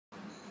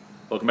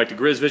Welcome back to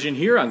Grizz Vision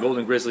here on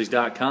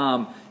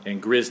GoldenGrizzlies.com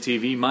and Grizz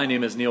TV. My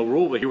name is Neal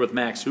Ruhl. We're here with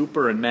Max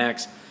Hooper. And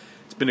Max,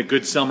 it's been a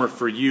good summer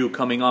for you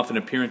coming off an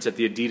appearance at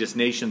the Adidas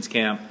Nations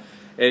camp.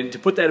 And to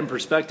put that in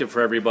perspective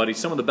for everybody,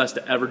 some of the best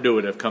to ever do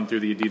it have come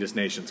through the Adidas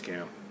Nations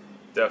camp.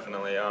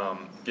 Definitely.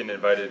 Getting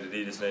invited to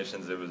Adidas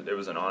Nations, it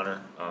was an honor.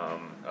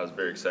 I was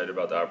very excited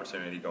about the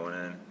opportunity going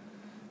in.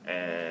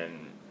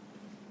 And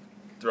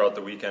throughout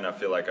the weekend, I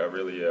feel like I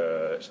really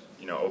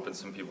opened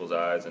some people's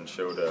eyes and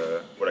showed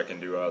what I can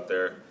do out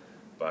there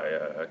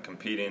by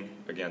competing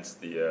against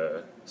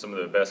some of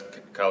the best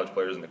college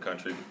players in the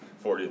country,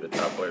 40 of the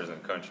top players in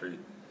the country.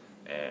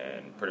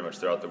 And pretty much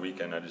throughout the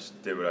weekend, I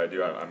just did what I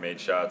do. I made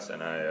shots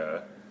and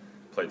I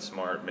played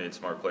smart, made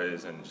smart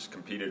plays, and just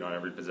competed on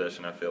every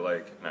possession, I feel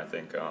like. And I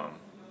think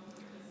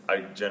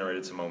I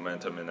generated some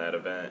momentum in that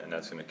event, and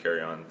that's going to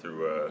carry on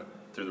through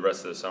the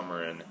rest of the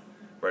summer and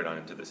right on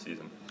into the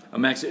season.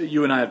 Max,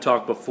 you and I have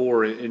talked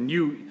before, and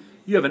you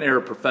have an air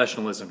of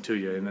professionalism to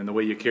you, and then the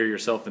way you carry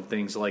yourself and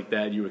things like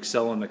that. You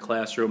excel in the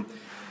classroom.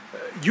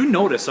 You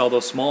notice all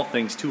those small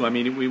things, too. I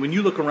mean, when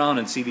you look around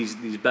and see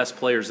these best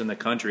players in the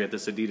country at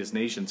this Adidas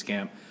Nations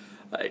camp,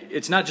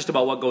 it's not just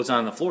about what goes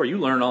on the floor. You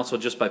learn also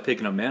just by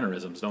picking up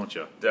mannerisms, don't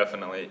you?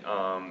 Definitely.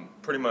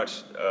 Pretty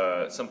much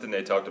something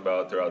they talked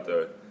about throughout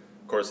the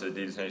course of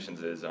the Adidas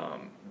Nations is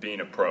being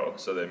a pro.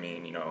 So they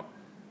mean,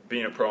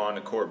 being a pro on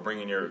the court,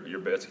 bringing your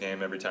best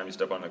game every time you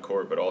step on the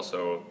court, but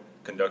also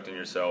conducting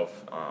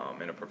yourself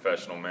in a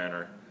professional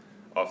manner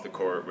off the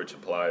court, which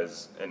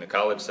applies in the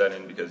college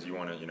setting because you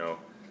want to,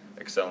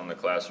 excel in the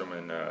classroom,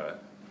 and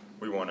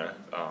we want to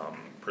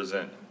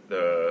present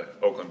the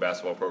Oakland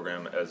basketball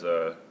program as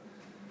a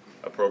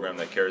program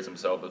that carries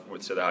himself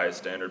to the highest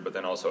standard, but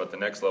then also at the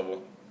next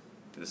level,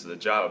 this is a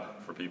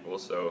job for people,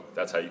 so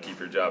that's how you keep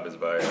your job, is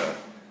by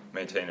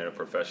maintaining a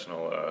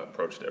professional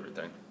approach to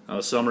everything.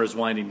 Summer is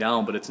winding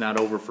down, but it's not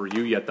over for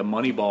you yet. The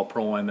Moneyball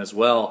Pro-Am as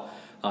well.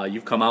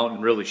 You've come out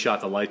and really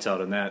shot the lights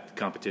out in that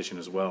competition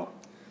as well.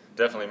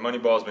 Definitely.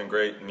 Moneyball's been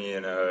great. Me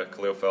and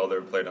Khalil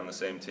Felder played on the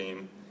same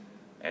team,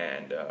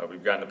 and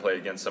we've gotten to play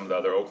against some of the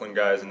other Oakland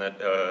guys in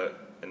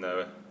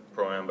the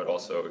Pro-Am, but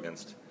also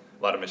against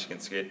a lot of Michigan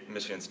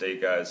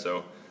State guys,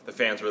 so the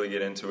fans really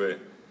get into it.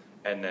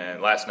 And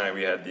then last night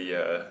we had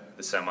the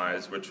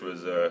semis, which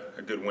was a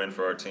good win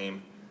for our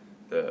team,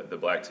 the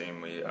black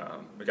team. We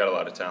got a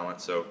lot of talent,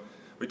 so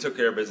we took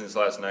care of business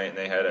last night, and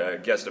they had a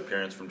guest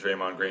appearance from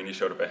Draymond Green. He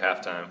showed up at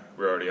halftime.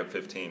 We were already up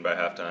 15 by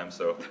halftime,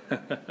 so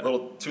a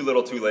little too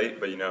late,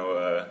 but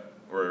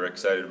we're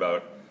excited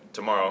about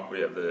tomorrow. We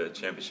have the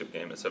championship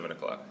game at 7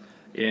 o'clock.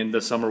 In the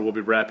summer, we'll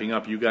be wrapping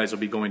up. You guys will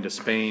be going to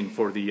Spain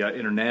for the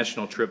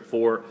international trip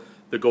for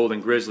the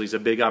Golden Grizzlies, a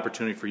big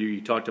opportunity for you.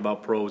 You talked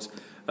about pros.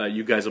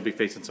 You guys will be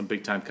facing some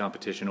big-time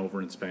competition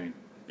over in Spain.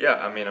 Yeah,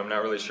 I'm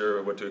not really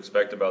sure what to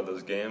expect about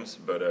those games,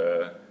 but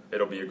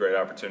it'll be a great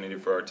opportunity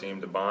for our team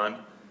to bond.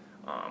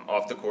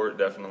 Off the court,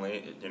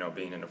 definitely,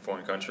 being in a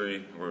foreign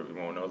country where we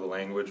won't know the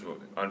language,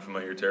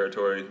 unfamiliar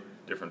territory,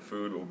 different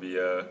food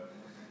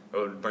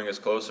will bring us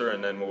closer,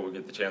 and then we'll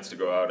get the chance to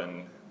go out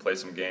and play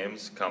some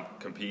games,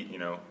 compete,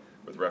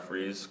 with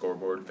referees,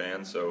 scoreboard,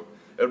 fans. So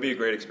it'll be a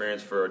great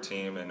experience for our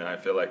team, and I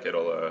feel like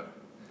it'll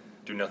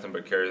do nothing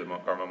but carry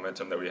our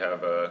momentum that we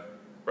have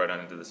right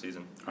on into the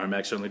season. All right,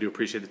 Max, certainly do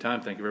appreciate the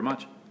time. Thank you very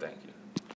much. Thank you.